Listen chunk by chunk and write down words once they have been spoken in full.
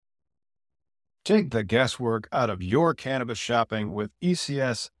Take the guesswork out of your cannabis shopping with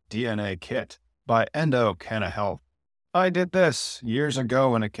ECS DNA Kit by Endo Canna Health. I did this years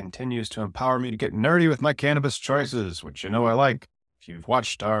ago, and it continues to empower me to get nerdy with my cannabis choices, which you know I like. If you've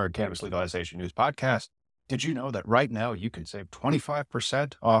watched our Cannabis Legalization News podcast, did you know that right now you can save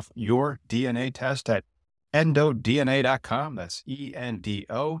 25% off your DNA test at endodna.com? That's ENDODNA.com,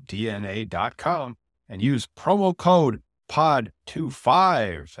 and use promo code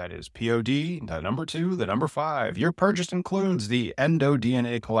POD25. That is POD, the number 2, the number 5. Your purchase includes the Endo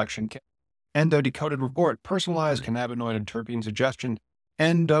DNA Collection Kit, Endo Decoded Report, personalized cannabinoid and terpene suggestion,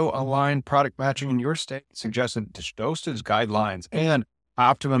 Endo aligned product matching in your state, suggested dosage guidelines, and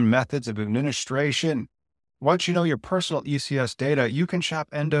optimum methods of administration. Once you know your personal ECS data, you can shop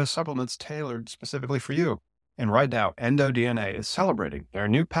Endo supplements tailored specifically for you. And right now, Endo DNA is celebrating their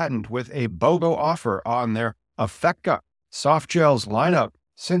new patent with a BOGO offer on their Affeca soft gels lineup.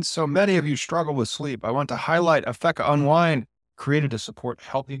 Since so many of you struggle with sleep, I want to highlight Affeca Unwind, created to support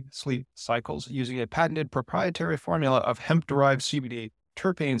healthy sleep cycles using a patented proprietary formula of hemp-derived CBD,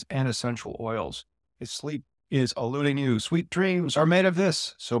 terpenes, and essential oils. If sleep is eluding you, sweet dreams are made of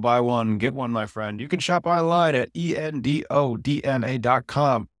this. So buy one, get one, my friend. You can shop online at endodna.com.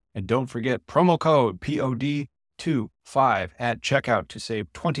 And don't forget promo code POD25 at checkout to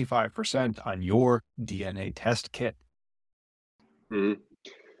save 25% on your DNA test kit. Well,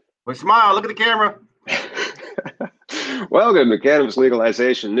 smile, look at the camera. Welcome to Cannabis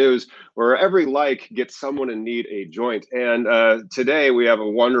Legalization News, where every like gets someone in need a joint. And today we have a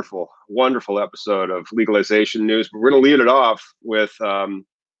wonderful, wonderful episode of Legalization News. We're going to lead it off with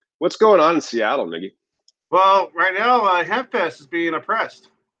what's going on in Seattle, Miggy. Well, right now, Hempfest is being oppressed.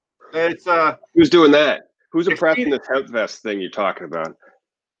 It's Who's doing that? Who's oppressing this Hempfest thing you're talking about?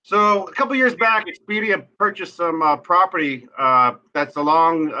 So a couple years back, Expedia purchased some property that's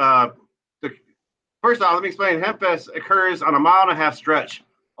along First off, let me explain. Hempfest occurs on a 1.5 mile stretch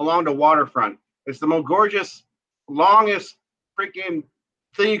along the waterfront. It's the most gorgeous, longest freaking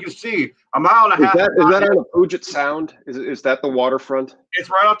thing you can see. 1.5 miles. Is that on the Puget Sound? Is that the waterfront?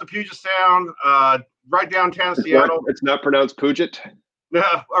 It's right off the Puget Sound, right downtown Seattle. It's not pronounced Puget? No,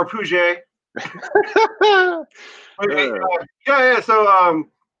 or Puget. Yeah. So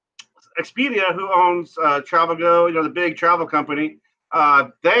Expedia, who owns TravelGo, the big travel company,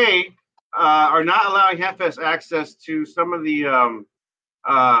 they are not allowing Hempfest access to some of the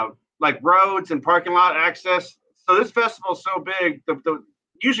like roads and parking lot access. So this festival is so big.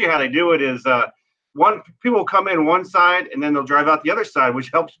 Usually how they do it is people will come in one side and then they'll drive out the other side, which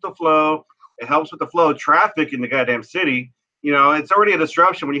helps with the flow. It helps with the flow of traffic in the goddamn city. It's already a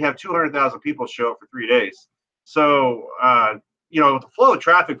disruption when you have 200,000 people show up for 3 days. So the flow of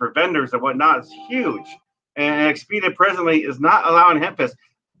traffic for vendors and whatnot is huge. And Expedia presently is not allowing Hempfest.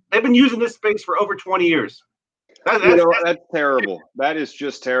 They've been using this space for over 20 years. That's terrible. That is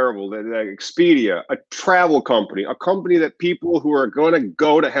just terrible. That Expedia, a travel company, a company that people who are going to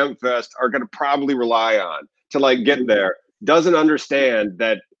go to Hempfest are going to probably rely on to get there, doesn't understand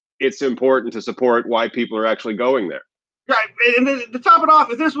that it's important to support why people are actually going there. Right. And then to top it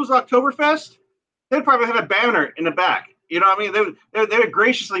off, if this was Oktoberfest, they'd probably have a banner in the back. You know what I mean? They would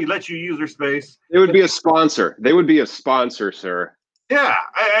graciously let you use their space. It would be a sponsor. They would be a sponsor, sir. Yeah,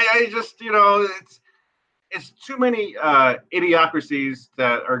 I just, it's too many idiocracies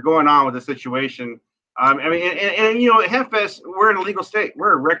that are going on with the situation. Hempfest, we're in a legal state.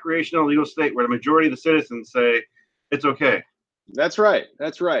 We're a recreational legal state where the majority of the citizens say it's okay. That's right.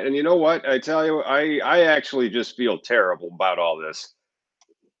 And you know what? I tell you, I actually just feel terrible about all this.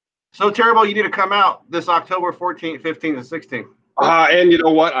 So terrible, you need to come out this October 14th, 15th, and 16th. And you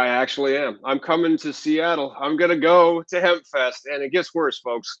know what? I actually am. I'm coming to Seattle. I'm going to go to Hempfest, and it gets worse,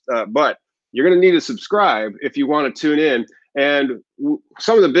 folks. But you're going to need to subscribe if you want to tune in. And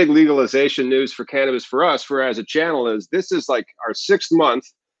some of the big legalization news for cannabis for us, as a channel, is this is like our 6th month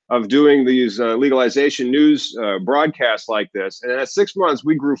of doing these legalization news broadcasts like this. And at 6 months,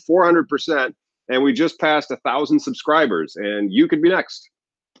 we grew 400%, and we just passed 1,000 subscribers. And you could be next.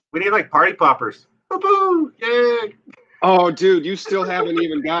 We need party poppers. Boo-boo! Yay! Oh, dude, you still haven't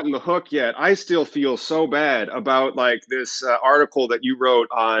even gotten the hook yet. I still feel so bad about this article that you wrote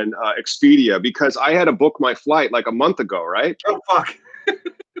on Expedia, because I had to book my flight a month ago, right? Oh, fuck.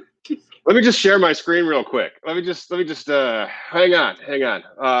 Let me just share my screen real quick. Let me just hang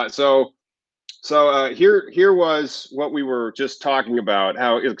on. So here was what we were just talking about,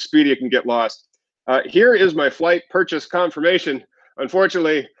 how Expedia can get lost. Here is my flight purchase confirmation.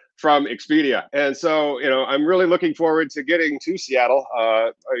 Unfortunately, from Expedia. And so, I'm really looking forward to getting to Seattle.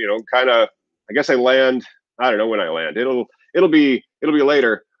 I guess I land, I don't know when I land. It'll be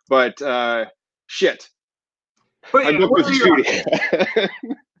later, but shit. But I booked with Expedia.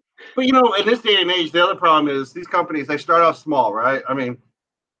 But in this day and age, the other problem is these companies, they start off small, right? I mean,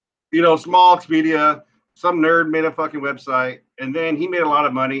 small Expedia, some nerd made a fucking website, and then he made a lot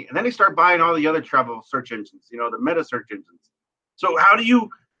of money, and then they start buying all the other travel search engines, the meta search engines. So how do you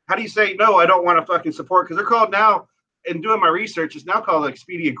say no? I don't want to fucking support, because they're called now. And doing my research, it's now called the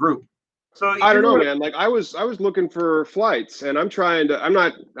Expedia Group. So I don't know, man. Like I was looking for flights, and I'm not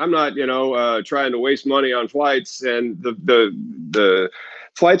trying to waste money on flights. And the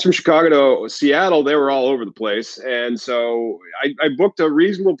flights from Chicago to Seattle, they were all over the place. And so I booked a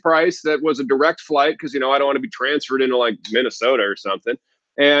reasonable price that was a direct flight because I don't want to be transferred into like Minnesota or something.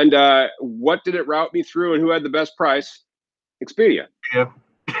 And what did it route me through, and who had the best price? Expedia. Yeah.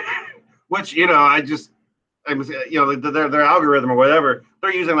 Which their algorithm or whatever,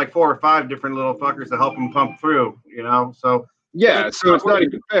 they're using like 4 or 5 different little fuckers to help them pump through, so yeah, so it's not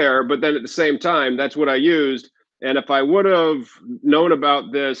even fair. But then at the same time, that's what I used. And if I would have known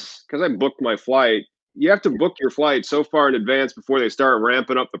about this, because I booked my flight, you have to book your flight so far in advance before they start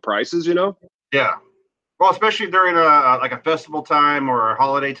ramping up the prices, Yeah, well, especially during a festival time or a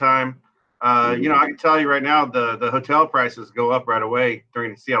holiday time. I can tell you right now, the hotel prices go up right away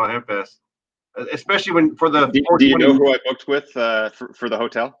during the Seattle Hempfest. Especially when for the. Do you know who I booked with for the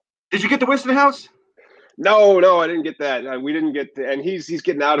hotel? Did you get the Winston House? No, I didn't get that. We didn't get, and he's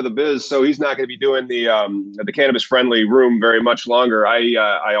getting out of the biz, so he's not going to be doing the cannabis friendly room very much longer.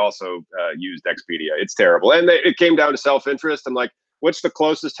 I also used Expedia. It's terrible, and it came down to self interest. I'm like, what's the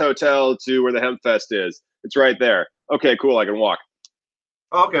closest hotel to where the Hempfest is? It's right there. Okay, cool. I can walk.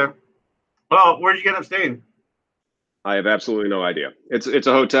 Okay. Well, where did you get up staying? I have absolutely no idea. It's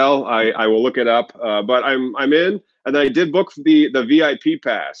a hotel. I will look it up. But I'm in, and then I did book the VIP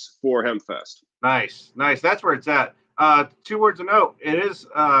pass for Hempfest. Nice. That's where it's at. 2 words of note. It is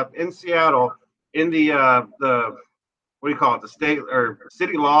in Seattle, in the what do you call it? The state or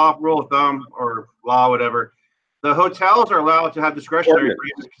city law, rule of thumb or law, whatever. The hotels are allowed to have discretionary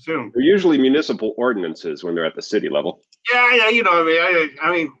freedom to consume. They're usually municipal ordinances when they're at the city level. Yeah.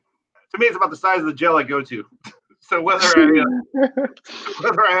 I mean, to me, it's about the size of the jail I go to. So whether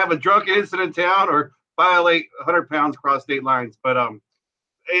I have a drunken incident in town or violate 100 pounds across state lines, but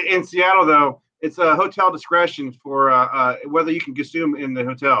in Seattle though, it's a hotel discretion for whether you can consume in the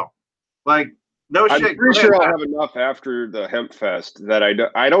hotel. Like no shit. I'm pretty sure I'll have enough after the Hempfest that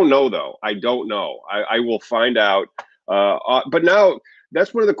I don't know though. I don't know. I will find out. But now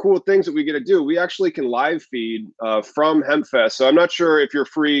that's one of the cool things that we get to do. We actually can live feed from Hempfest. So I'm not sure if you're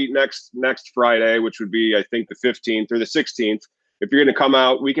free next Friday, which would be, I think, the 15th or the 16th. If you're going to come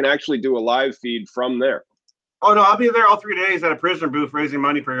out, we can actually do a live feed from there. Oh, no, I'll be there all 3 days at a prisoner booth raising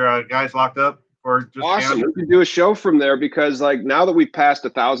money for guys locked up. Or just awesome. We can do a show from there because like now that we've passed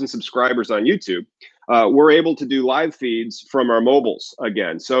 1,000 subscribers on YouTube, we're able to do live feeds from our mobiles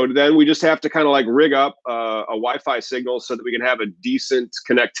again. So then we just have to kind of like rig up a Wi-Fi signal so that we can have a decent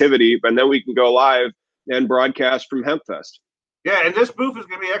connectivity, and then we can go live and broadcast from Hempfest. Yeah, and this booth is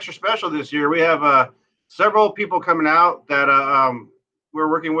going to be extra special this year. We have several people coming out that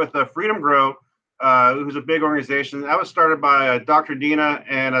we're working with Freedom Grow, who's a big organization. That was started by Dr. Dina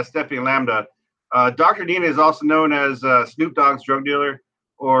and Stephanie Lambda. Dr. Dina is also known as Snoop Dogg's drug dealer.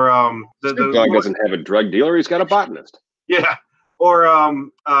 Or Snoop Dogg doesn't have a drug dealer; he's got a botanist. Yeah, or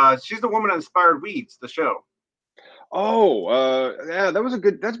she's the woman that inspired Weeds, the show. Oh, yeah,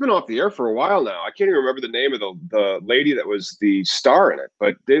 that's been off the air for a while now. I can't even remember the name of the lady that was the star in it,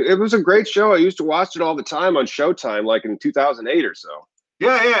 but it was a great show. I used to watch it all the time on Showtime, like in 2008 or so.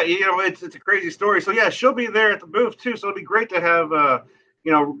 Yeah, it's a crazy story. So yeah, she'll be there at the booth too. So it'll be great to have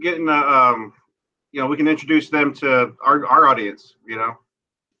we can introduce them to our audience.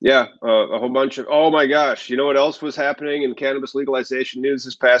 Yeah, a whole bunch of, oh my gosh. You know what else was happening in cannabis legalization news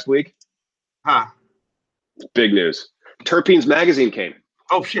this past week? Huh. Big news. Terpenes magazine came.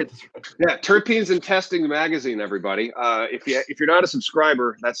 Oh shit. Yeah, Terpenes and Testing magazine, everybody. If you're not a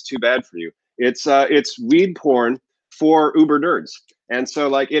subscriber, that's too bad for you. It's weed porn for uber nerds. And so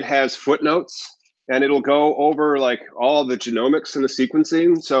like it has footnotes and it'll go over like all the genomics and the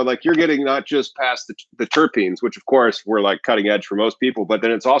sequencing. So like you're getting not just past the terpenes, which of course were like cutting edge for most people, but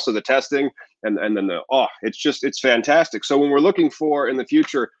then it's also the testing and then it's fantastic. So when we're looking for in the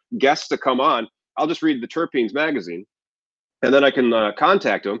future guests to come on, I'll just read the Terpenes magazine and then I can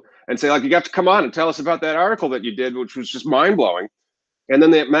contact them and say like, you got to come on and tell us about that article that you did, which was just mind blowing. And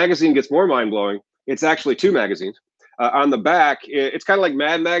then the magazine gets more mind blowing. It's actually 2 magazines. On the back, it's kind of like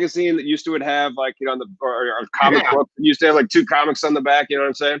Mad Magazine that used to have like, on the or comic book. It used to have like 2 comics on the back. You know what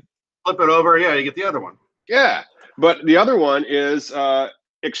I'm saying? Flip it over. Yeah, you get the other one. Yeah. But the other one is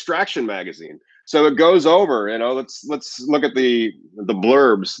Extraction Magazine. So it goes over. Let's look at the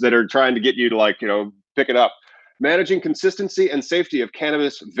blurbs that are trying to get you to, like, pick it up. Managing consistency and safety of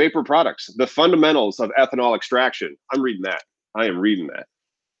cannabis vapor products, the fundamentals of ethanol extraction. I'm reading that. I am reading that.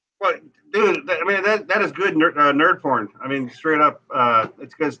 Well, dude, I mean that is good nerd porn. I mean, straight up,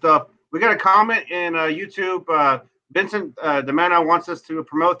 it's good stuff. We got a comment in YouTube. Vincent Demano wants us to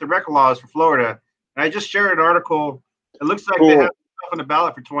promote the record laws for Florida, and I just shared an article. It looks like they have stuff on the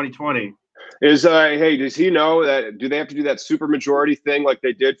ballot for 2020. Hey, does he know that? Do they have to do that supermajority thing like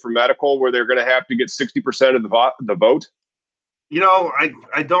they did for medical, where they're going to have to get 60% of the vote?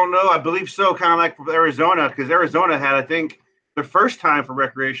 I don't know. I believe so. Kind of like for Arizona, because Arizona had, I think, the first time for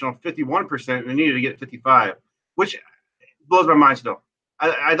recreational 51%, and they needed to get 55, which blows my mind still.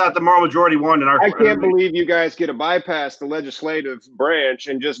 I thought the moral majority won in our. I can't believe you guys get to bypass the legislative branch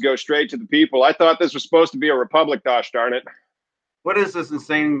and just go straight to the people. I thought this was supposed to be a republic, gosh darn it. What is this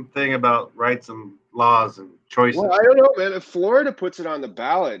insane thing about rights and laws and choices? Well, I don't know, man. If Florida puts it on the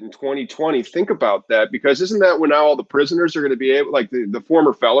ballot in 2020, think about that, because isn't that when now all the prisoners are going to be able, like the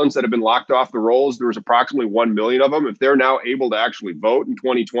former felons that have been locked off the rolls, there was approximately 1 million of them. If they're now able to actually vote in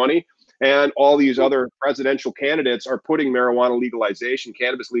 2020, and all these other presidential candidates are putting marijuana legalization,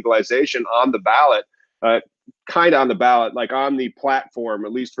 cannabis legalization on the ballot, kind of on the ballot, like on the platform,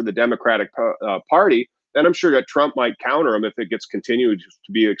 at least for the Democratic Party, then I'm sure that Trump might counter them if it gets continued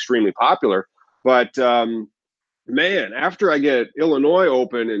to be extremely popular. But man, after I get Illinois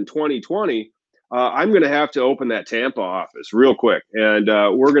open in 2020, I'm going to have to open that Tampa office real quick. And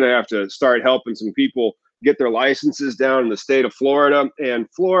we're going to have to start helping some people get their licenses down in the state of Florida. And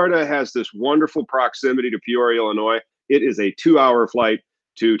Florida has this wonderful proximity to Peoria, Illinois. It is a 2-hour flight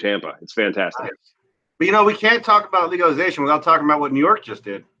to Tampa. It's fantastic. But, we can't talk about legalization without talking about what New York just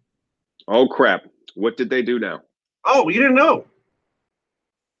did. Oh, crap. What did they do now? Oh, you didn't know.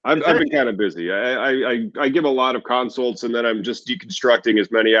 I've been kind of busy. I give a lot of consults, and then I'm just deconstructing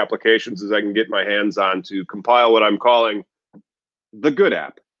as many applications as I can get my hands on to compile what I'm calling the good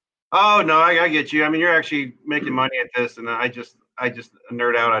app. Oh no, I get you. I mean, you're actually making money at this, and I just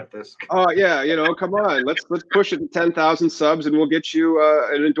nerd out at this. Oh yeah, come on, let's push it to 10,000 subs, and we'll get you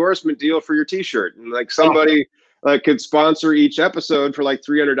an endorsement deal for your T-shirt, and like somebody. Could sponsor each episode for like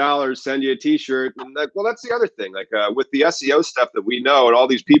 $300, send you a T-shirt, and well, that's the other thing. Like with the SEO stuff that we know, and all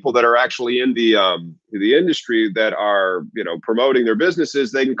these people that are actually in the industry that are promoting their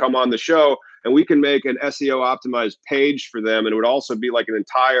businesses, they can come on the show, and we can make an SEO optimized page for them, and it would also be like an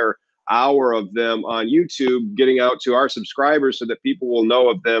entire hour of them on YouTube getting out to our subscribers, so that people will know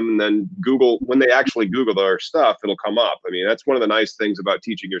of them, and then Google, when they actually Google their stuff, it'll come up. I mean, that's one of the nice things about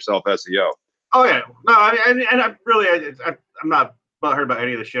teaching yourself SEO. Oh yeah, no, I'm not butthurt about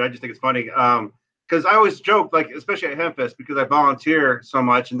any of this shit. I just think it's funny because I always joke, like especially at Hempfest, because I volunteer so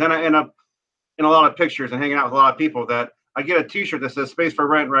much, and then I end up in a lot of pictures and hanging out with a lot of people, that I get a T-shirt that says "Space for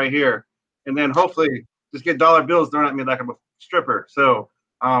Rent" right here, and then hopefully just get dollar bills thrown at me like I'm a stripper. So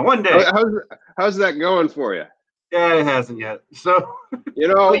one day, how's that going for you? Yeah, it hasn't yet. So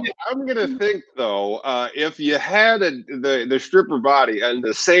I'm gonna think though, if you had the stripper body and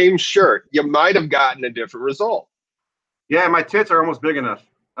the same shirt, you might have gotten a different result. Yeah, my tits are almost big enough.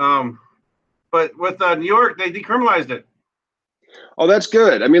 But with New York, they decriminalized it. Oh, that's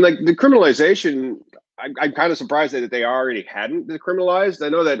good. I mean, like the criminalization, I'm kind of surprised that they already hadn't decriminalized. I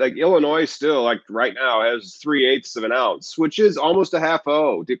know that like Illinois still, like right now, has 3/8 of an ounce, which is almost a half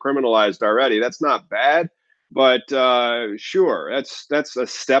decriminalized already. That's not bad. But sure, that's a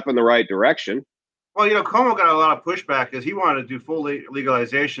step in the right direction. Well, Cuomo got a lot of pushback because he wanted to do full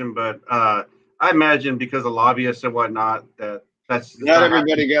legalization, but I imagine because of lobbyists and whatnot, that's not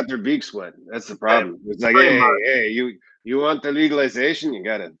everybody got their beaks wet. That's the problem. Yeah, it's like, hey, you want the legalization? You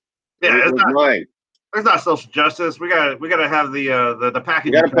got it. Yeah, it's not social justice. We got to have the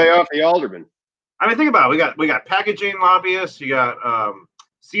packaging. You got to pay off the alderman. I mean, think about it. We got packaging lobbyists. You got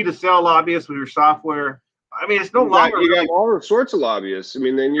seed-to-sale lobbyists with your software. I mean, it's no longer. You got all sorts of lobbyists. I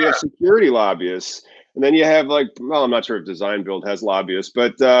mean, then you have security lobbyists, and then you have I'm not sure if Design Build has lobbyists,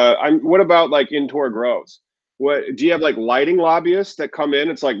 but what about like indoor grows? What do you have, like lighting lobbyists that come in?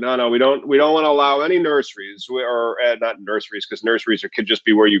 It's like, no, we don't want to allow any nurseries or not nurseries, because nurseries could just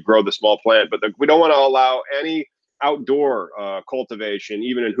be where you grow the small plant, but we don't want to allow any outdoor cultivation,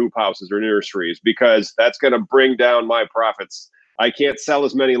 even in hoop houses or nurseries, because that's going to bring down my profits. I can't sell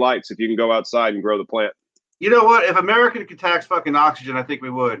as many lights if you can go outside and grow the plant. You know what? If America could tax fucking oxygen, I think we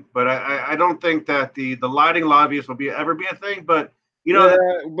would. But I don't think that the lighting lobbyists will ever be a thing. But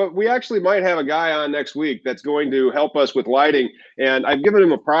but we actually might have a guy on next week that's going to help us with lighting. And I've given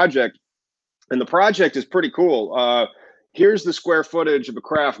him a project, and the project is pretty cool. Here's the square footage of a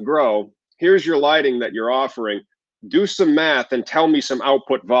craft grow. here's your lighting that you're offering. Do some math and tell me some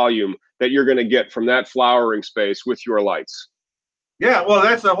output volume that you're going to get from that flowering space with your lights. Yeah, well,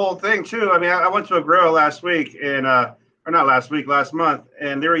 that's the whole thing too. I mean, I went to a grow last week and or not last week, last month,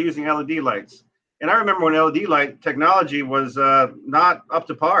 and they were using LED lights. And I remember when LED light technology was not up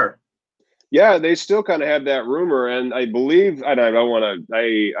to par. Yeah, they still kind of have that rumor, and I believe, and I don't want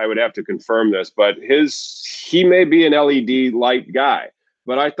to, I would have to confirm this, but he may be an LED light guy.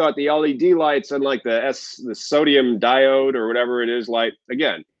 But I thought the LED lights, unlike the sodium diode or whatever it is, light,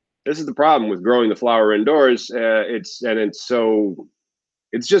 again, this is the problem with growing the flower indoors. It's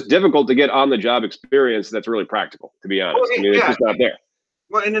just difficult to get on the job experience that's really practical, to be honest. I mean, it's just not there.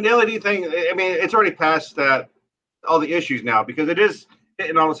 Well, and the LED thing, I mean, it's already past that, all the issues now, because it is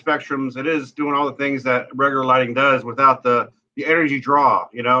hitting all the spectrums. It is doing all the things that regular lighting does without the energy draw,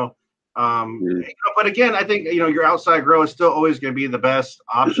 you know. But again, I think, your outside grow is still always going to be the best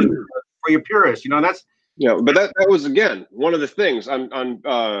option for your purists, and that's. Yeah, but that was, again, one of the things on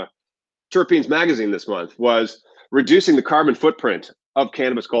Terpenes Magazine this month was reducing the carbon footprint of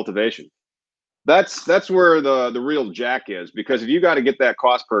cannabis cultivation. That's where the real jack is, because if you got to get that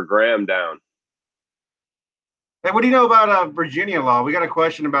cost per gram down. Hey, what do you know about Virginia law? We got a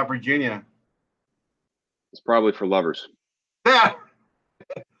question about Virginia. It's probably for lovers. Yeah.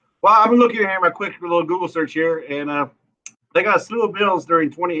 Well, I've been looking here, my quick little Google search here, and they got a slew of bills during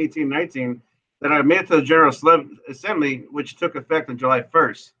 2018-19 that I made to the General Assembly, which took effect on July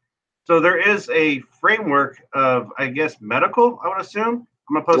 1st. So there is a framework of, I guess, medical, I would assume.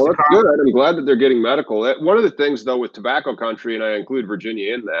 I'm going to post that's good. I'm glad that they're getting medical. One of the things, though, with tobacco country, and I include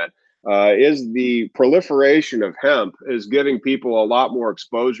Virginia in that, is the proliferation of hemp is giving people a lot more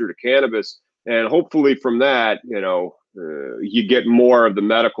exposure to cannabis. And hopefully from that, you get more of the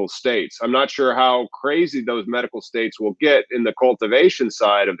medical states. I'm not sure how crazy those medical states will get in the cultivation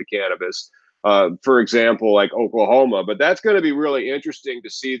side of the cannabis. For example, like Oklahoma, but that's going to be really interesting to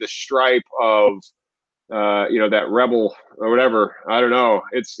see the stripe of, that rebel or whatever. I don't know.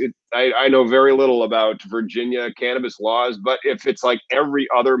 I know very little about Virginia cannabis laws, but if it's like every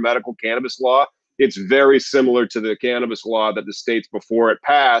other medical cannabis law, it's very similar to the cannabis law that the states before it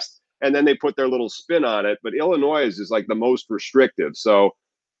passed. And then they put their little spin on it. But Illinois is like the most restrictive. So,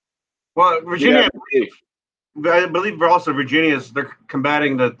 well, Virginia, I believe also Virginia's, they're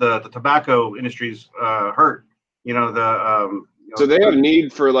combating the tobacco industry's hurt. So they have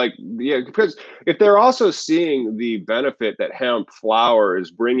need for because if they're also seeing the benefit that hemp flower is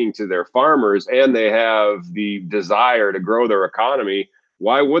bringing to their farmers, and they have the desire to grow their economy,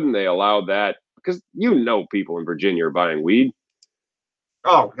 why wouldn't they allow that? Because people in Virginia are buying weed.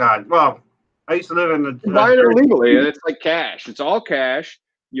 Oh God! Well, I used to live in the buying it illegally, and it's like cash. It's all cash.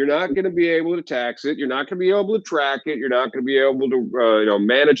 You're not going to be able to tax it. You're not going to be able to track it. You're not going to be able to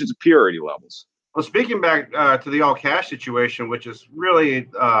manage its purity levels. Well, speaking back to the all cash situation, which is really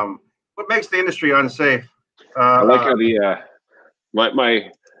what makes the industry unsafe. I like how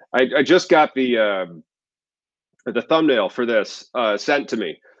I just got the thumbnail for this sent to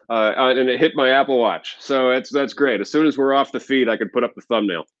me, and it hit my Apple Watch. So that's great. As soon as we're off the feed, I could put up the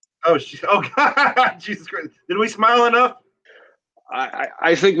thumbnail. Oh God, Jesus Christ! Did we smile enough?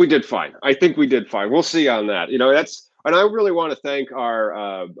 I think we did fine. We'll see on that. And I really want to thank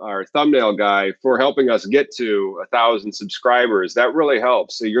our thumbnail guy for helping us get to 1,000 subscribers. That really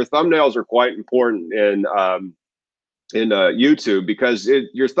helps. So your thumbnails are quite important in YouTube, because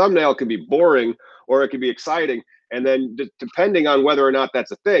your thumbnail can be boring or it can be exciting, and then depending on whether or not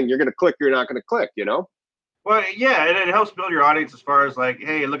that's a thing, you're going to click, you're not going to click. Well, yeah, and it helps build your audience as far as like,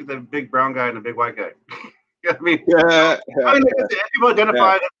 hey, look at the big brown guy and the big white guy. People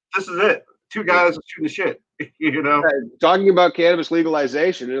identify that this is it. Two guys shooting the shit. Talking about cannabis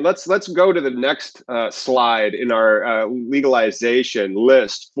legalization, and let's go to the next slide in our legalization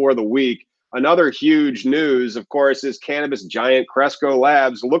list for the week. Another huge news, of course, is cannabis giant Cresco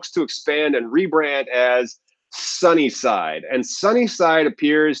Labs looks to expand and rebrand as Sunnyside. And Sunnyside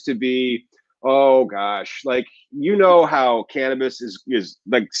appears to be, oh gosh, how cannabis is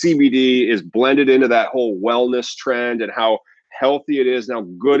like CBD is blended into that whole wellness trend, and how healthy it is and how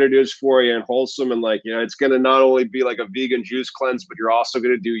good it is for you and wholesome, and it's going to not only be like a vegan juice cleanse, but you're also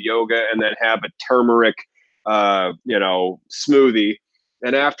going to do yoga and then have a turmeric smoothie,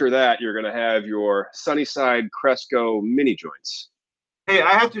 and after that you're going to have your Sunnyside Cresco mini joints. Hey,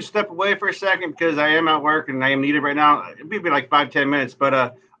 I have to step away for a second because I am at work and I am needed right now. It'll be like 5-10 minutes, but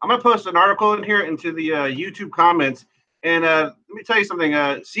I'm going to post an article in here into the YouTube comments, and let me tell you something.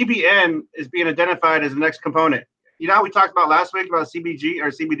 CBN is being identified as the next component. You know how we talked about last week about CBG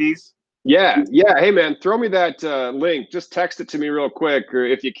or CBDs? Yeah. Hey, man, throw me that link. Just text it to me real quick, or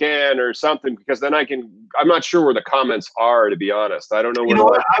if you can, or something, because then I can. I'm not sure where the comments are, to be honest. I don't know You where know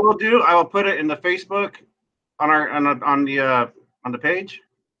to what I will do? I will put it in the Facebook on the page.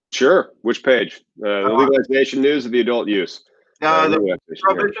 Sure. Which page? The Uh, legalization news or the adult use? the Legalization, yeah.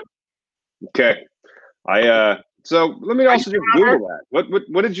 prohibition. Okay. So let me also just Google that.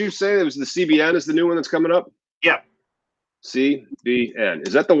 What did you say? It was the CBN is the new one that's coming up? Yeah. CBN.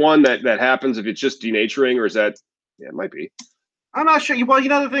 Is that the one that happens if it's just denaturing, or is that? Yeah, it might be. I'm not sure. Well,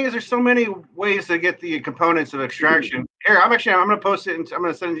 the thing is, there's so many ways to get the components of extraction. Here, I'm going to post it, and I'm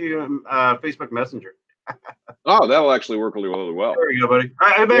going to send you Facebook Messenger. Oh, that'll actually work really well. There you go, buddy. All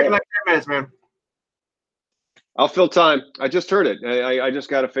right, I'll be back in like 10 minutes, man. I'll fill time. I just heard it. I just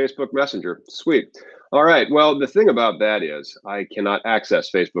got a Facebook Messenger. Sweet. All right. Well, the thing about that is I cannot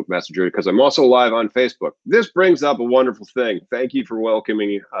access Facebook Messenger because I'm also live on Facebook. This brings up a wonderful thing. Thank you for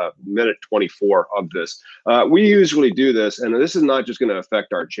welcoming minute 24 of this. We usually do this, and this is not just going to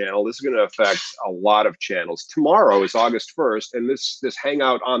affect our channel. This is going to affect a lot of channels. Tomorrow is August 1st, and this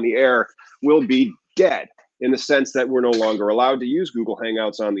hangout on the air will be dead, in the sense that we're no longer allowed to use Google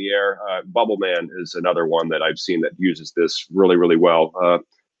Hangouts on the air. Bubbleman is another one that I've seen that uses this really, really well.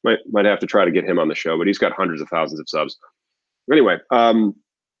 Might have to try to get him on the show, but he's got hundreds of thousands of subs. Anyway,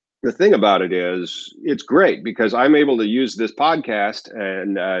 the thing about it is it's great because I'm able to use this podcast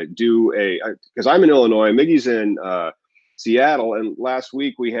and because I'm in Illinois, Miggy's in Seattle, and last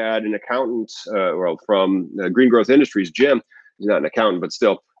week we had an accountant, from Green Growth Industries, Jim. He's not an accountant, but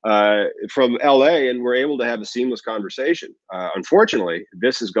still, from LA, and we're able to have a seamless conversation. Unfortunately,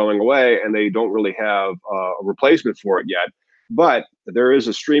 this is going away, and they don't really have a replacement for it yet. But there is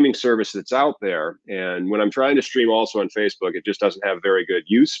a streaming service that's out there, and when I'm trying to stream also on Facebook, it just doesn't have very good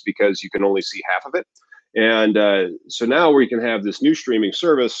use because you can only see half of it. And so now we can have this new streaming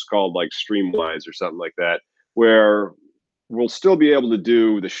service called like Streamwise or something like that, where we'll still be able to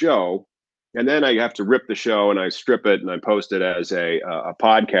do the show, and then I have to rip the show and I strip it and I post it as a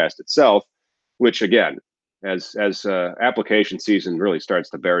podcast itself, which again, as application season really starts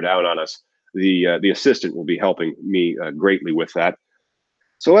to bear down on us, the assistant will be helping me greatly with that.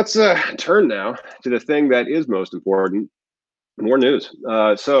 So let's turn now to the thing that is most important. More news.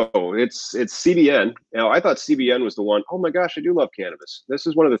 So it's CBN. Now, I thought CBN was the one. Oh my gosh, I do love cannabis. This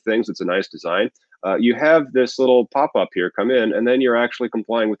is one of the things that's a nice design. You have this little pop-up here, come in, and then you're actually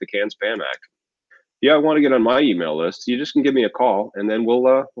complying with the CAN-SPAM Act. Yeah, I want to get on my email list. You just can give me a call, and then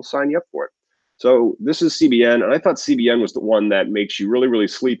we'll sign you up for it. So this is CBN, and I thought CBN was the one that makes you really, really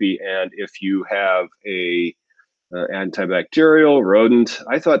sleepy. And if you have a antibacterial, rodent,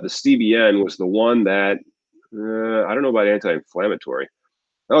 I thought the CBN was the one that, I don't know about anti-inflammatory.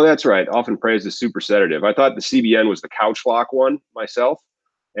 Oh, that's right. Often praised as super sedative. I thought the CBN was the couch lock one myself.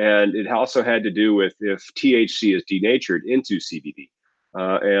 And it also had to do with if THC is denatured into CBD.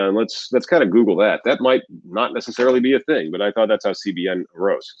 And let's kind of Google that. That might not necessarily be a thing, but I thought that's how CBN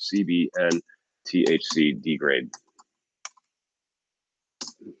arose. CBN THC degrade.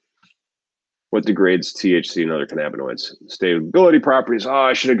 What degrades THC and other cannabinoids? Stability properties. Oh,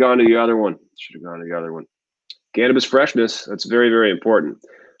 I should have gone to the other one. Cannabis freshness. That's very, very important.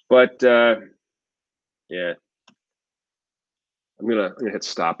 But yeah, I'm gonna hit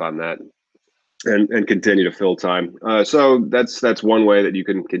stop on that and continue to fill time. So that's one way that you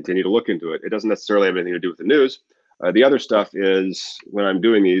can continue to look into it. It doesn't necessarily have anything to do with the news. The other stuff is when I'm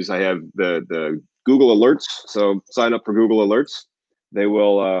doing these, I have the Google alerts. So sign up for Google alerts. They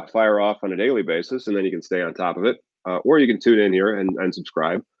will fire off on a daily basis, and then you can stay on top of it. Or you can tune in here and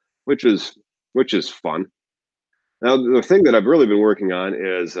subscribe, which is fun. Now, the thing that I've really been working on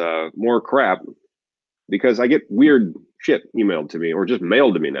is more crap, because I get weird shit emailed to me or just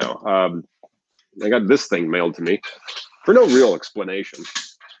mailed to me now. I got this thing mailed to me for no real explanation.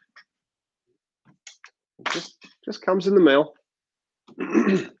 Just comes in the mail,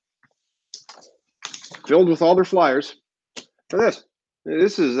 filled with all their flyers. And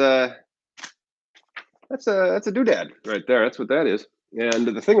this is that's a doodad right there. That's what that is. And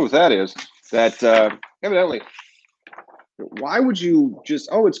the thing with that is that evidently, why would you just?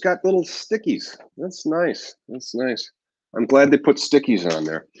 Oh, it's got little stickies. That's nice. I'm glad they put stickies on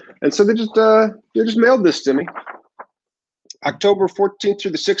there. And so they just mailed this to me. October 14th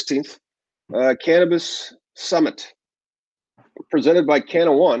through the 16th, Cannabis Summit, presented by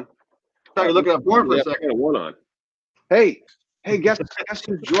Canna One. I you're looking at porn for a second. Canna One on. Hey, guess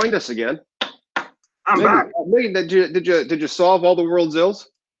who joined us again? I'm back. Did you solve all the world's ills?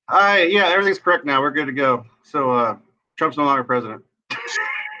 Yeah, everything's correct now. We're good to go. So Trump's no longer president.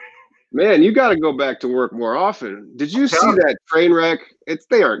 Man, you got to go back to work more often. Did you see that train wreck?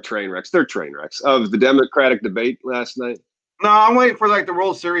 They aren't train wrecks. They're train wrecks of the Democratic debate last night. No, I'm waiting for like the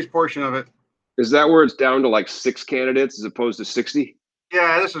World Series portion of it. Is that where it's down to like 6 candidates as opposed to 60?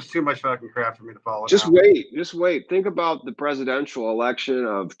 Yeah, this was too much fucking crap for me to follow. Just wait. Think about the presidential election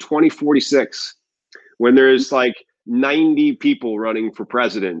of 2046 when there's like 90 people running for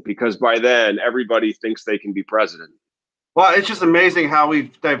president, because by then everybody thinks they can be president. Well, it's just amazing how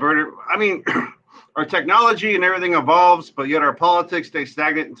we've diverted. I mean, our technology and everything evolves, but yet our politics stay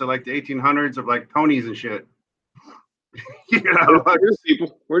stagnant into like the 1800s of like ponies and shit. You know, but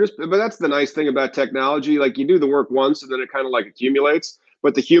that's the nice thing about technology. Like, you do the work once and then it kind of like accumulates,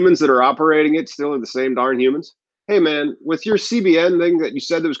 but the humans that are operating it still are the same darn humans. Hey man, with your CBN thing that you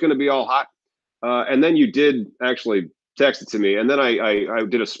said that was going to be all hot, and then you did actually text it to me, and then I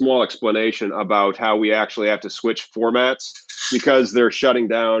did a small explanation about how we actually have to switch formats because they're shutting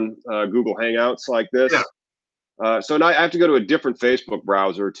down Google Hangouts like this. Yeah. So now I have to go to a different Facebook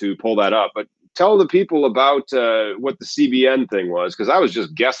browser to pull that up. But tell the people about what the CBN thing was, because I was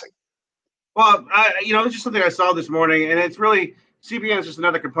just guessing. Well, it's just something I saw this morning, and it's really CBN is just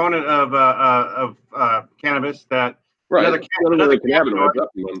another component of cannabis that another cannabinoid.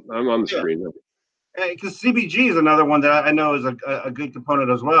 I'm on the screen now. Because CBG is another one that I know is a good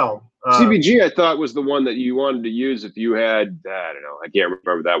component as well. CBG, I thought, was the one that you wanted to use if you had, I don't know, I can't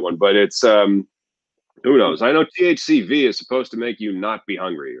remember that one, but it's, who knows? I know THCV is supposed to make you not be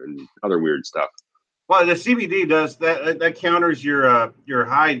hungry and other weird stuff. Well, the CBD does that. That counters your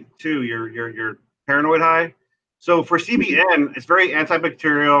high too, your paranoid high. So for CBN, it's very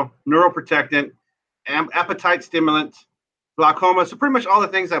antibacterial, neuroprotectant, appetite stimulant, glaucoma, so pretty much all the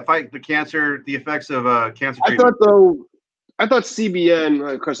things that fight the cancer, the effects of cancer treatment. I thought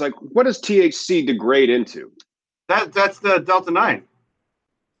CBN, because like, what does THC degrade into? That's the Delta 9.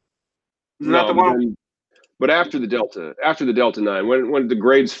 Isn't that the one? But after the Delta 9, when it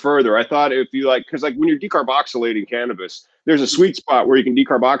degrades further, I thought if you like, because like when you're decarboxylating cannabis, there's a sweet spot where you can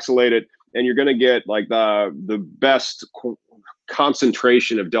decarboxylate it, and you're going to get like the best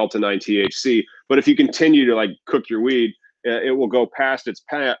concentration of Delta 9 THC. But if you continue to like cook your weed, it will go past its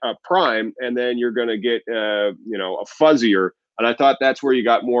prime, and then you're going to get, a fuzzier. And I thought that's where you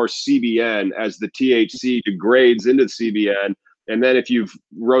got more CBN as the THC degrades into CBN. And then if you've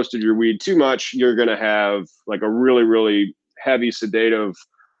roasted your weed too much, you're going to have like a really, really heavy sedative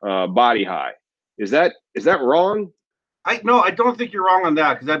body high. Is that wrong? I don't think you're wrong on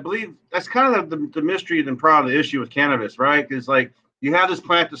that, because I believe that's kind of the mystery and probably the issue with cannabis, right? Because like you have this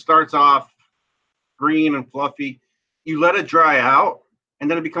plant that starts off green and fluffy. You let it dry out, and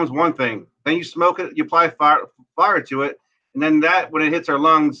then it becomes one thing. Then you smoke it, you apply fire to it, and then that, when it hits our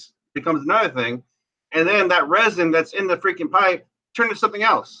lungs, becomes another thing. And then that resin that's in the freaking pipe turns into something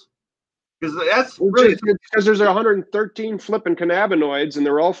else. Because that's really because there's 113 flipping cannabinoids, and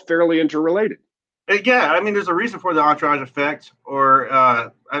they're all fairly interrelated. Yeah, I mean, there's a reason for the entourage effect. Or I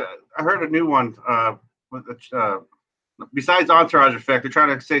heard a new one besides entourage effect. They're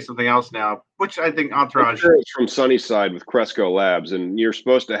trying to say something else now, which I think entourage. It's from Sunnyside with Cresco Labs, and you're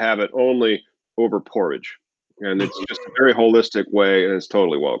supposed to have it only over porridge, and it's just a very holistic way, and it's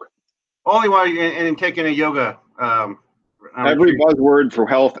totally woke. Only while you're taking a yoga. Every buzzword for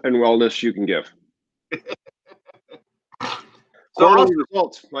health and wellness you can give. Quarterly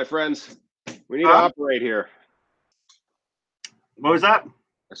results, my friends. We need to operate here. What was that?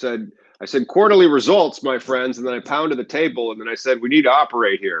 I said quarterly results, my friends, and then I pounded the table, and then I said we need to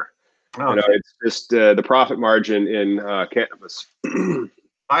operate here. Oh, it's just the profit margin in cannabis.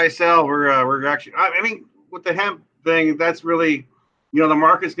 ISL, we're actually. I mean, with the hemp thing, that's really, the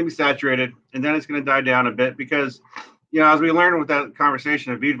market's going to be saturated, and then it's going to die down a bit because, as we learned with that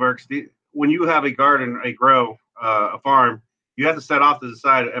conversation of Weedworks, when you have a garden, a grow, a farm, you have to set off to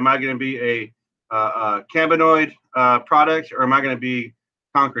decide: am I going to be a cannabinoid product, or am I going to be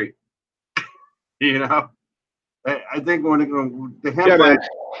concrete? I think when the hemp plant,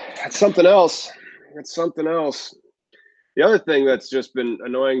 that's something else. That's something else. The other thing that's just been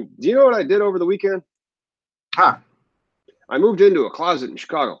annoying. Do you know what I did over the weekend? Huh? I moved into a closet in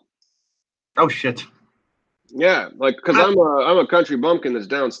Chicago. Oh shit! Yeah, like because I'm a country bumpkin that's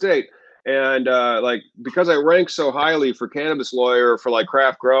downstate, and because I rank so highly for cannabis lawyer, for like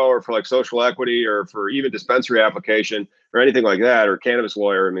craft grow, or for like social equity, or for even dispensary application, or anything like that, or cannabis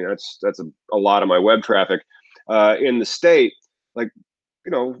lawyer. I mean, that's a lot of my web traffic in the state. Like,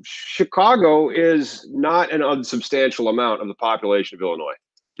 Chicago is not an unsubstantial amount of the population of Illinois.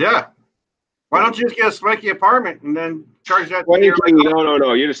 Yeah. Why don't you just get a swanky apartment and then charge that? No.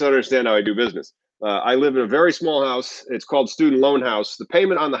 You just don't understand how I do business. I live in a very small house. It's called student loan house. The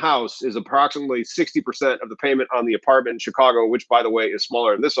payment on the house is approximately 60% of the payment on the apartment in Chicago, which, by the way, is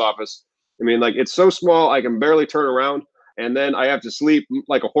smaller than this office. I mean, like, it's so small I can barely turn around, and then I have to sleep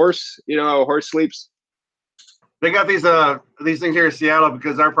like a horse. You know how a horse sleeps? They got these things here in Seattle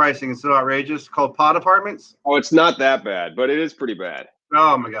because our pricing is so outrageous, called pod apartments. Oh, it's not that bad, but it is pretty bad.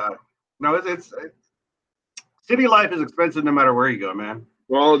 Oh my god, no, it's city life is expensive no matter where you go, man.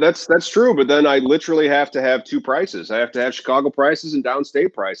 Well, that's true, but then I literally have to have two prices. I have to have Chicago prices and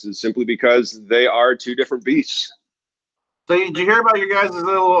downstate prices simply because they are two different beasts. So did you hear about your guys'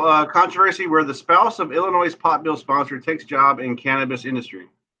 little controversy where the spouse of Illinois' pot bill sponsor takes job in cannabis industry?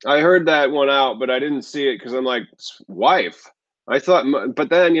 I heard that one out, but I didn't see it because I'm like, wife. I thought, but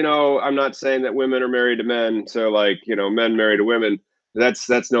then, I'm not saying that women are married to men. So, like, men married to women.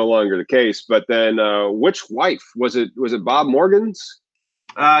 That's no longer the case. But then, which wife was it? Was it Bob Morgan's?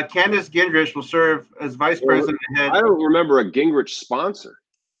 Candace Gingrich will serve as vice president ahead. I don't remember a Gingrich sponsor.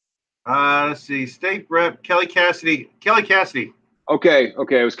 Let's see, State Rep Kelly Cassidy. Okay,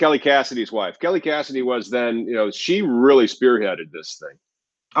 it was Kelly Cassidy's wife. Kelly Cassidy was then, she really spearheaded this thing.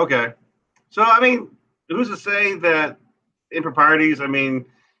 Okay, so I mean, who's to say that improprieties? I mean,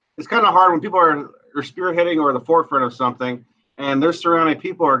 it's kind of hard when people are spearheading or the forefront of something, and their surrounding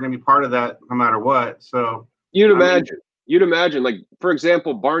people are going to be part of that no matter what. So you'd imagine, like, for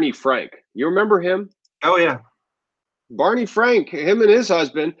example, Barney Frank. You remember him? Oh yeah, Barney Frank. Him and his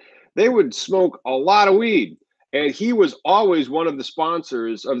husband, they would smoke a lot of weed, and he was always one of the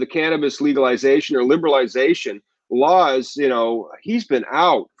sponsors of the cannabis legalization or liberalization laws. He's been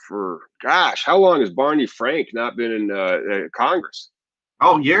out for, gosh, how long has Barney Frank not been in Congress?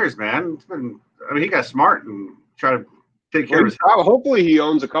 Oh, years, man. He got smart and tried to take care of his health. Hopefully he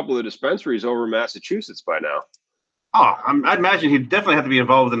owns a couple of dispensaries over in Massachusetts by now. Oh, I'd imagine he'd definitely have to be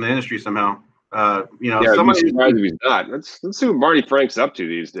involved in the industry somehow. Somebody surprised if he's not. Let's see what Barney Frank's up to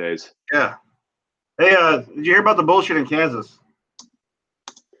these days. Yeah. Hey, did you hear about the bullshit in Kansas?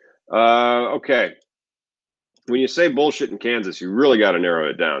 Okay. When you say bullshit in Kansas, you really got to narrow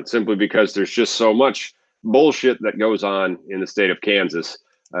it down, simply because there's just so much bullshit that goes on in the state of Kansas.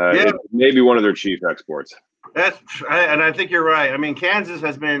 It may be one of their chief exports. And I think you're right. I mean, Kansas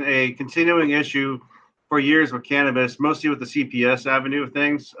has been a continuing issue for years with cannabis, mostly with the CPS avenue of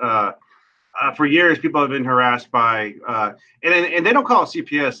things. For years, people have been harassed by, and they don't call it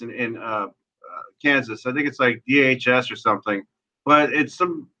CPS in Kansas. I think it's like DHS or something, but it's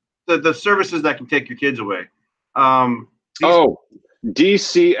the services that can take your kids away.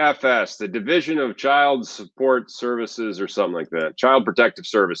 DCFS, the Division of Child Support Services or something like that. Child Protective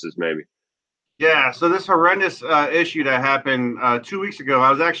Services, maybe. Yeah. So this horrendous issue that happened 2 weeks ago, I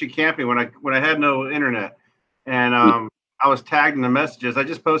was actually camping when I had no internet, and I was tagged in the messages. I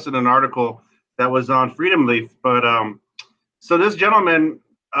just posted an article that was on Freedom Leaf, but so this gentleman,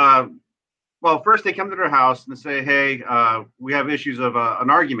 well, first they come to their house and say, hey, we have issues of an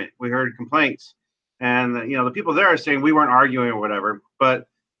argument. We heard complaints. And, the people there are saying we weren't arguing or whatever. But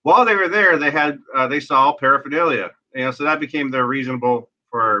while they were there, they saw paraphernalia. So that became their reasonable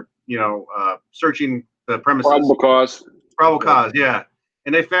for, searching the premises. Probable cause, yeah.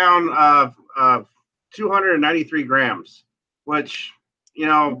 And they found 293 grams, which,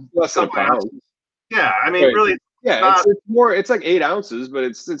 less than a pound. Yeah, I mean, really. Yeah, it's more. It's like 8 ounces, but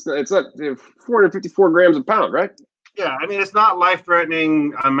it's not 454 grams a pound, right? Yeah, I mean, it's not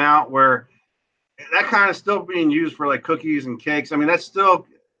life-threatening amount where that kind of still being used for like cookies and cakes. I mean, that still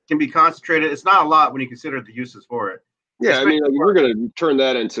can be concentrated. It's not a lot when you consider the uses for it. Yeah, I mean, like, we're going to turn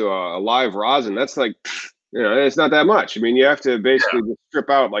that into a live rosin. That's like, it's not that much. I mean, you have to basically just strip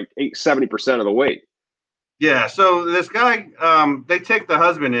out like 70% of the weight. Yeah. So this guy, they take the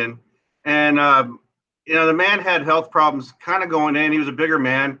husband in, and the man had health problems kind of going in. He was a bigger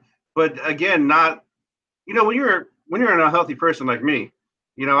man, but again, not, when you're a healthy person like me,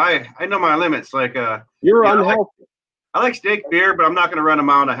 I know my limits. Like, you're unhealthy. I like steak beer, but I'm not going to run a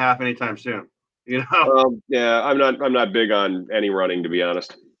mile and a half anytime soon. Yeah, I'm not big on any running, to be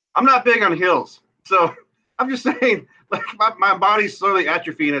honest. I'm not big on hills, so I'm just saying, like, my body's slowly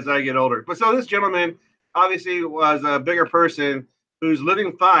atrophying as I get older. But so this gentleman obviously was a bigger person who's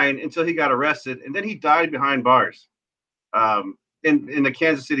living fine until he got arrested, and then he died behind bars, in the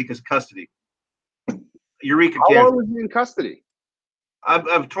Kansas City custody. Eureka, How Kansas. long was he in custody?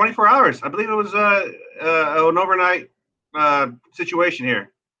 Of 24 hours. I believe it was an overnight situation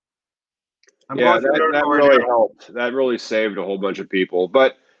here. That really helped. That really saved a whole bunch of people.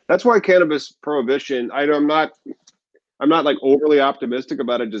 But that's why cannabis prohibition, I'm not like overly optimistic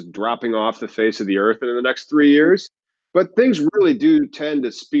about it just dropping off the face of the earth in the next 3 years. But things really do tend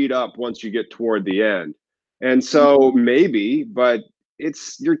to speed up once you get toward the end. And so maybe, but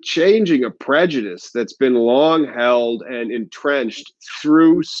you're changing a prejudice that's been long held and entrenched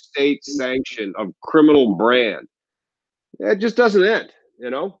through state sanction of criminal brand. It just doesn't end, you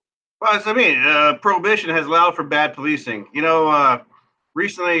know? Well, that's, I mean, prohibition has allowed for bad policing.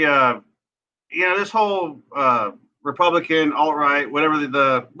 Recently, this whole Republican, alt-right, whatever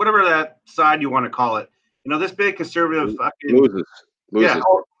that side you want to call it, this big conservative fucking Loses. yeah,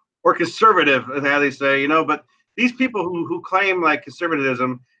 or conservative, how they say, but these people who claim like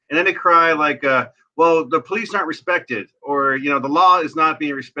conservatism, and then they cry like, well, the police aren't respected, or the law is not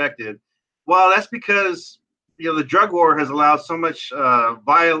being respected. Well, that's because the drug war has allowed so much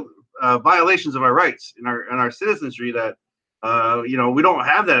violations of our rights in our citizenry that we don't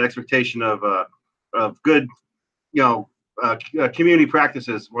have that expectation of good community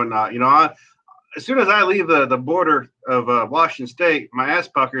practices, whatnot. As soon as I leave the border of Washington State, my ass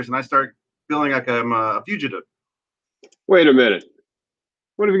puckers and I start feeling like I'm a fugitive. Wait a minute.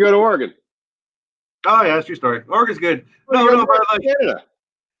 What if you go to Oregon? Oh yeah, that's true story. Oregon's good. No, but Canada.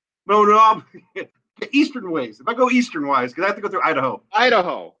 No, eastern ways. If I go eastern wise, because I have to go through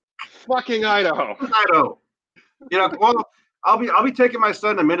Idaho. Fucking Idaho. Idaho. Well, I'll be taking my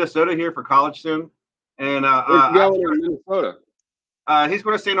son to Minnesota here for college soon, and going to Minnesota. He's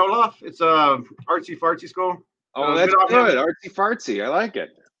going to St. Olaf. It's a artsy fartsy school. Oh, that's good. Artsy fartsy. I like it.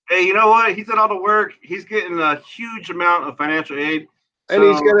 Hey, you know what? He did all the work. He's getting a huge amount of financial aid. And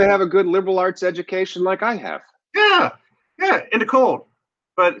he's going to have a good liberal arts education like I have. Yeah, in the cold.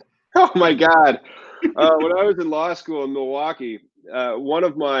 But oh my God. When I was in law school in Milwaukee, one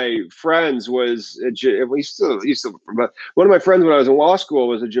of my friends was one of my friends when I was in law school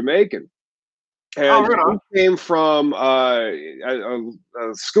was a Jamaican. And he came from a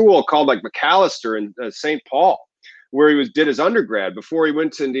school called like McAllister in St. Paul, where he did his undergrad before he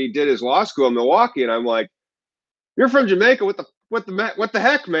went and he did his law school in Milwaukee. And I'm like, "You're from Jamaica? What the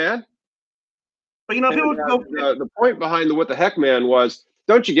heck, man?" But people the point behind the "what the heck, man" was,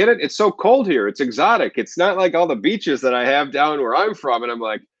 don't you get it? It's so cold here. It's exotic. It's not like all the beaches that I have down where I'm from. And I'm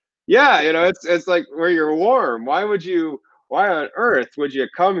like, yeah, it's like where you're warm. Why on earth would you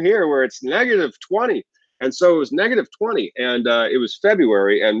come here where it's -20? And so it was -20, and it was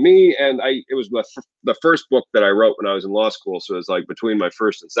February, and it was the first book that I wrote when I was in law school. So it was like between my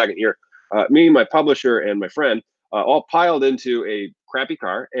first and second year, me, my publisher, and my friend all piled into a crappy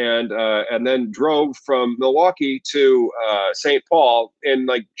car and then drove from Milwaukee to St. Paul in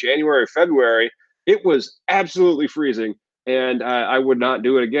like January, February. It was absolutely freezing, and I would not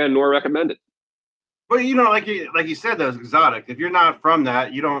do it again, nor recommend it. But like you said, that's exotic. If you're not from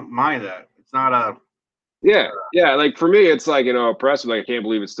that, you don't mind that. It's not a yeah. Like for me, it's like oppressive. Like I can't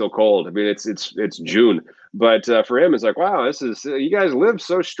believe it's still cold. I mean, it's June, but for him, it's like, wow, this is you guys live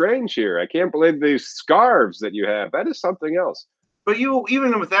so strange here. I can't believe these scarves that you have. That is something else. But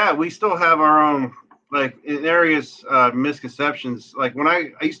even with that, we still have our own like in areas misconceptions. Like when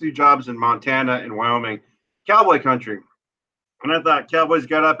I used to do jobs in Montana and Wyoming, cowboy country. And I thought cowboys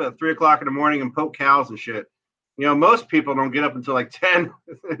got up at 3 o'clock in the morning and poke cows and shit. Most people don't get up until like 10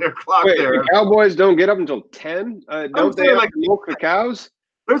 o'clock. Wait, there. The cowboys don't get up until 10? Don't they like milk the cows?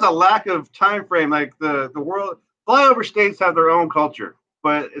 There's a lack of time frame. Like the world, flyover states have their own culture,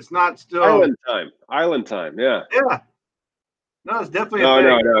 but it's not still Island time. Yeah. Yeah. No, it's definitely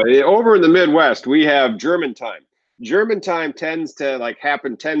no. Over in the Midwest, we have German time. German time tends to like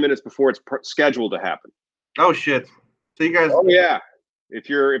happen 10 minutes before it's scheduled to happen. Oh shit. So you guys. Oh yeah. If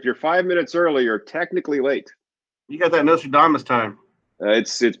you're 5 minutes early, you're technically late. You got that Nostradamus time.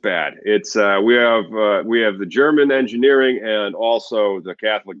 It's bad. It's we have the German engineering and also the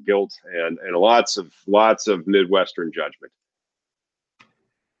Catholic guilt and lots of Midwestern judgment.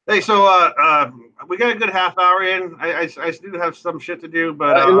 Hey, so we got a good half hour in. I do have some shit to do,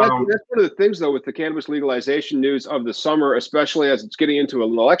 but and that's one of the things though with the cannabis legalization news of the summer, especially as it's getting into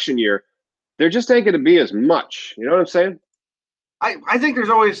an election year. There just ain't going to be as much. You know what I'm saying? I think there's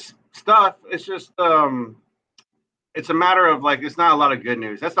always stuff. It's just it's a matter of like it's not a lot of good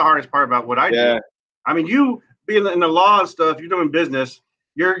news. That's the hardest part about what I do. I mean, you being in the law and stuff, you're doing business.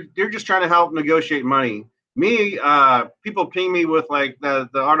 You're just trying to help negotiate money. Me, people ping me with like the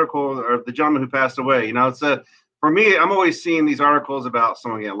article or the gentleman who passed away. It's for me, I'm always seeing these articles about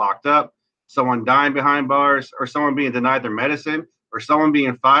someone getting locked up, someone dying behind bars, or someone being denied their medicine, or someone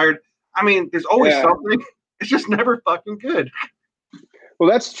being fired. I mean, there's always something. It's just never fucking good. Well,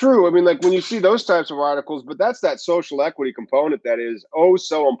 that's true. I mean, like when you see those types of articles, but that's that social equity component that is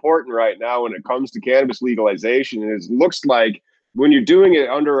so important right now when it comes to cannabis legalization. And it looks like when you're doing it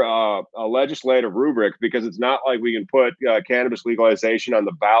under a legislative rubric, because it's not like we can put cannabis legalization on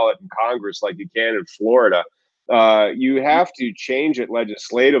the ballot in Congress like you can in Florida. You have to change it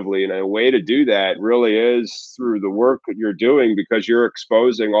legislatively, and a way to do that really is through the work that you're doing, because you're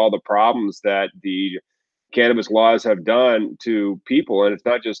exposing all the problems that the cannabis laws have done to people. And it's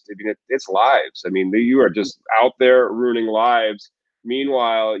not just, I mean, it's lives. I mean, you are just out there ruining lives.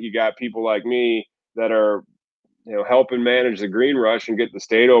 Meanwhile, you got people like me that are, helping manage the green rush and get the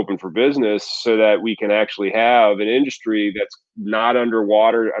state open for business so that we can actually have an industry that's not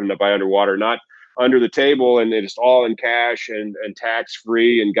underwater. I'm not by underwater, not under the table, and it's all in cash and tax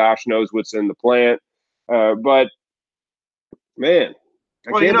free, and gosh knows what's in the plant. But man,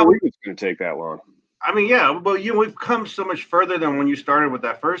 I can't believe it's going to take that long. I mean, yeah, but we've come so much further than when you started with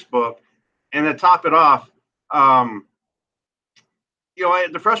that first book. And to top it off,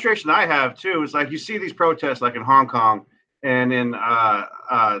 the frustration I have too is, like, you see these protests like in Hong Kong and in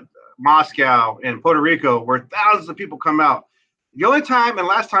Moscow and Puerto Rico, where thousands of people come out. The only time and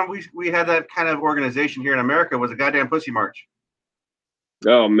last time we had that kind of organization here in America was a goddamn pussy march.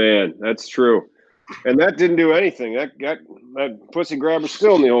 Oh man, that's true. And that didn't do anything. That pussy grabber's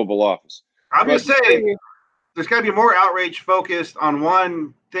still in the Oval Office. I'm just saying, there's got to be more outrage focused on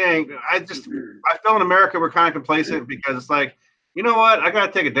one thing. I feel in America we're kind of complacent, because it's like, you know what? I got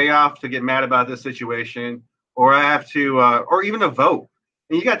to take a day off to get mad about this situation, or I have to, or even to vote.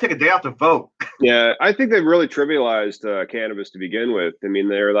 And you got to take a day off to vote. Yeah, I think they've really trivialized cannabis to begin with. I mean,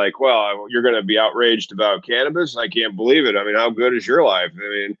 they're like, well, you're going to be outraged about cannabis? I can't believe it. I mean, how good is your life? I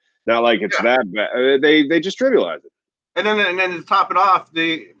mean, not like it's that bad. They just trivialize it. And then to top it off,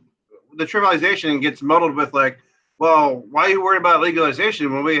 the trivialization gets muddled with, like, well, why are you worried about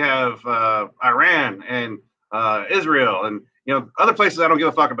legalization when we have Iran and Israel and other places I don't give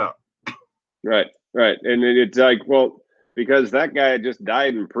a fuck about? Right. And it's like, well, because that guy just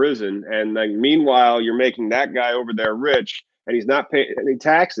died in prison, and like, meanwhile, you're making that guy over there rich, and he's not paying any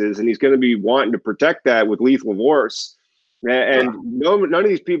taxes, and he's going to be wanting to protect that with lethal force. And none of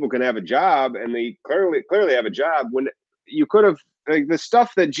these people can have a job, and they clearly have a job when you could have. Like, the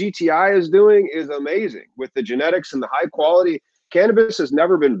stuff that GTI is doing is amazing with the genetics and the high quality. Cannabis has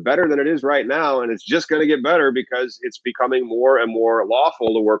never been better than it is right now, and it's just going to get better because it's becoming more and more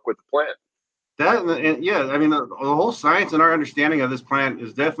lawful to work with the plant. I mean, the whole science and our understanding of this plant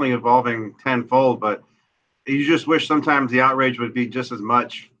is definitely evolving tenfold, but you just wish sometimes the outrage would be just as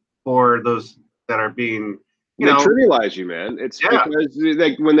much for those that are being, they trivialize you, man. It's because,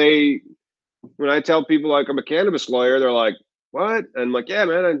 like, when I tell people, like, I'm a cannabis lawyer, they're like, what? And I'm like, yeah,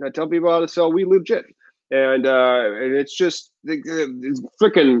 man, I tell people how to sell weed legit. And it's just it's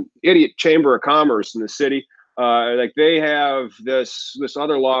freaking idiot chamber of commerce in the city. Like, they have this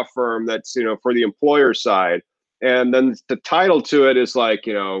other law firm that's, for the employer side. And then the title to it is like,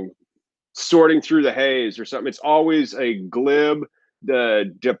 sorting through the haze or something. It's always a glib,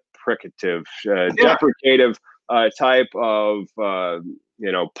 deprecative type of,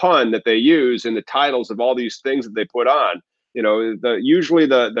 pun that they use in the titles of all these things that they put on. Usually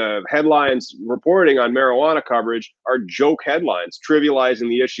the headlines reporting on marijuana coverage are joke headlines, trivializing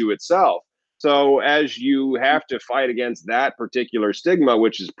the issue itself. So as you have to fight against that particular stigma,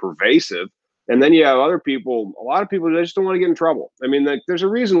 which is pervasive, and then you have other people, a lot of people, they just don't want to get in trouble. I mean, there's a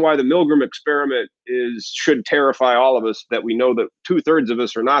reason why the Milgram experiment should terrify all of us, that we know that 2/3 of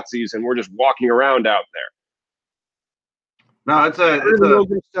us are Nazis and we're just walking around out there. No, it's a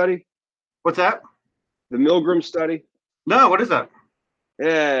Milgram study. What's that? The Milgram study. No, what is that?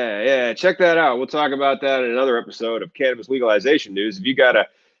 Yeah, check that out. We'll talk about that in another episode of Cannabis Legalization News. If you got to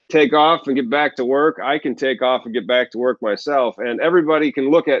take off and get back to work, I can take off and get back to work myself, and everybody can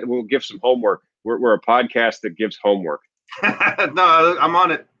look at. We'll give some homework. We're a podcast that gives homework. No, I'm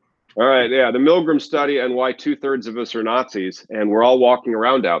on it. All right, yeah, the Milgram study and why 2/3 of us are Nazis, and we're all walking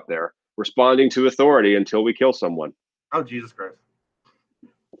around out there responding to authority until we kill someone. Oh, Jesus Christ!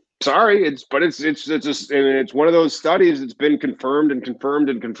 Sorry, it's just, and it's one of those studies that's been confirmed and confirmed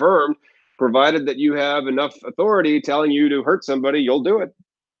and confirmed. Provided that you have enough authority telling you to hurt somebody, you'll do it.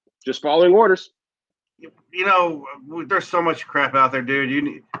 Just following orders. There's so much crap out there,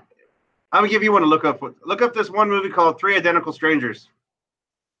 dude. I'm gonna give you one to look up. Look up this one movie called 3 Identical Strangers.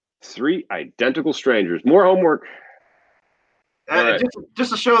 3 Identical Strangers. More homework. Right. Just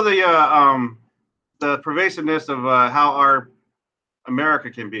to show the pervasiveness of how our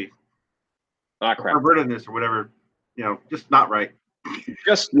America can be. Ah, crap. Pervertedness or whatever. Just not right.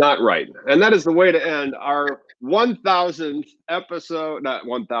 Just not right. And that is the way to end our 1,000th episode. Not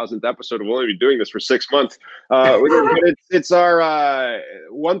 1,000th episode. We'll only be doing this for 6 months. It's our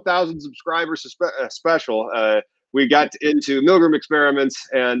 1,000 subscribers special. we got into Milgram experiments,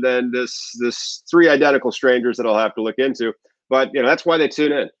 and then this 3 identical strangers that I'll have to look into. But that's why they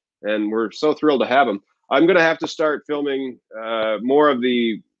tune in, and we're so thrilled to have them. I'm going to have to start filming more of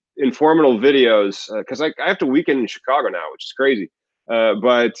the informative videos because I have to weekend in Chicago now, which is crazy.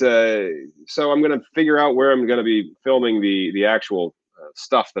 So I'm going to figure out where I'm going to be filming the actual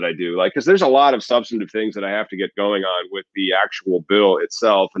stuff that I do, like, because there's a lot of substantive things that I have to get going on with the actual bill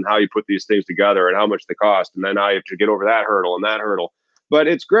itself and how you put these things together and how much they cost, and then I have to get over that hurdle and that hurdle. But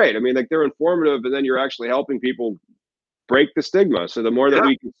it's great. I mean, like, they're informative, and then you're actually helping people break the stigma. So the more that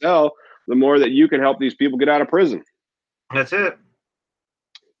we can sell, the more that you can help these people get out of prison. That's it.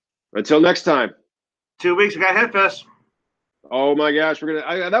 Until next time. 2 weeks, we got Hempfest. Oh my gosh,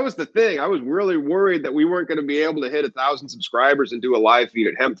 that was the thing. I was really worried that we weren't going to be able to hit 1,000 subscribers and do a live feed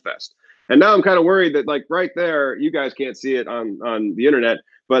at Hempfest. And now I'm kind of worried that, like, right there, you guys can't see it on the internet,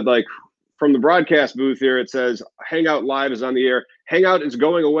 but like from the broadcast booth here, it says Hangout Live is on the air. Hangout is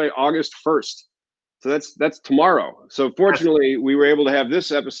going away August 1st. So that's tomorrow. So fortunately, we were able to have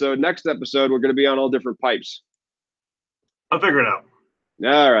this episode. Next episode, we're going to be on all different pipes. I'll figure it out.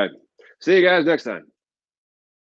 All right. See you guys next time.